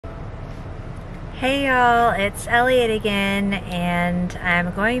Hey y'all, it's Elliot again, and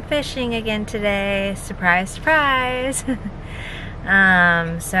I'm going fishing again today. Surprise, surprise!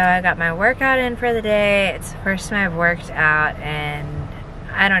 So I got my workout in for the day. It's the first time I've worked out in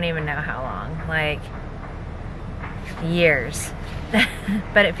I don't even know how long, like years.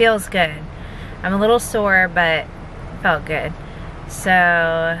 But it feels good. I'm a little sore, but it felt good.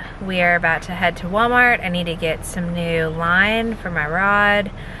 So we are about to head to Walmart. I need to get some new line for my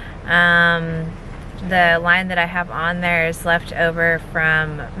rod. The line that I have on there is left over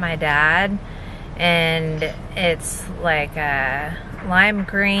from my dad, and it's like a lime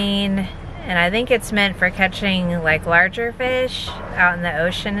green, and I think it's meant for catching like larger fish out in the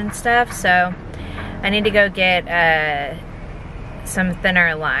ocean and stuff. So I need to go get some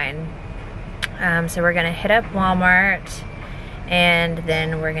thinner line. So we're gonna hit up Walmart, and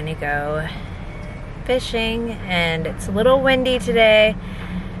then we're gonna go fishing. And it's a little windy today.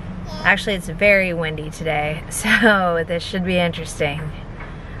 Actually, it's very windy today, so this should be interesting.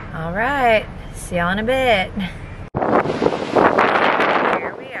 All right, see y'all in a bit.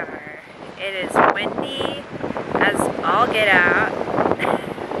 Here we are. It is windy as all get out.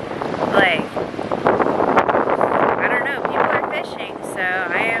 Like, I don't know, people are fishing, so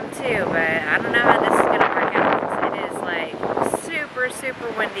I am too, but I don't know how this is gonna work out. It is like super,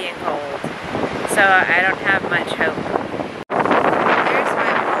 super windy and cold, so I don't have much hope.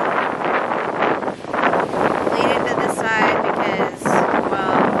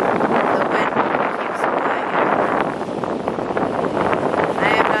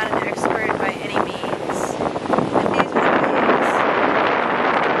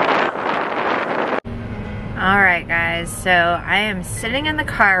 Alright guys, so I am sitting in the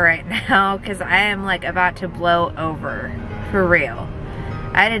car right now because I am like about to blow over, for real.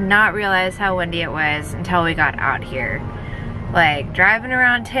 I did not realize how windy it was until we got out here. Like, driving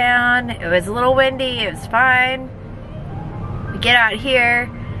around town, it was a little windy, it was fine. We get out here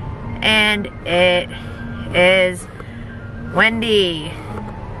and it is windy.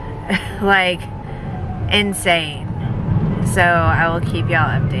 Like, insane. So I will keep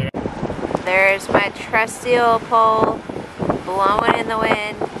y'all updated. There's my trusty old pole blowing in the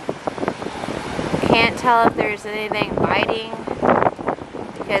wind. Can't tell if there's anything biting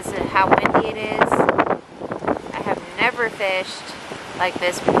because of how windy it is. I have never fished like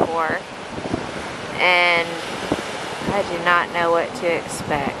this before, and I do not know what to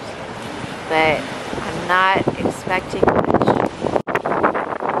expect, but I'm not expecting much.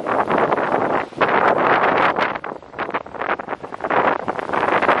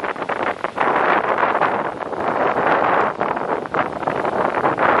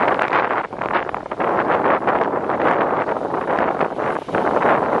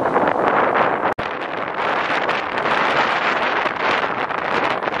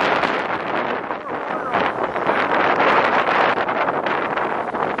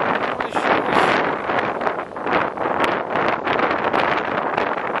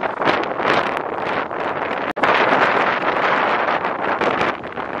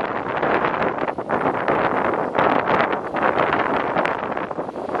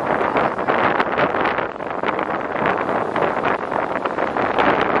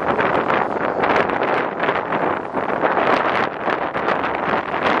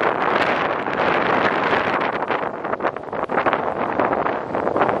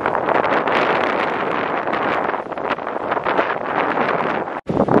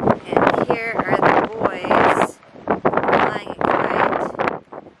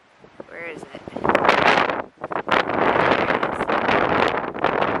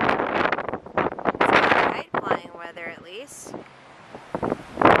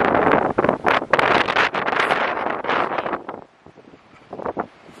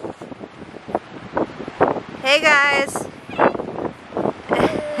 Hey guys!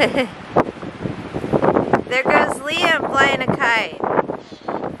 There goes Liam flying a kite.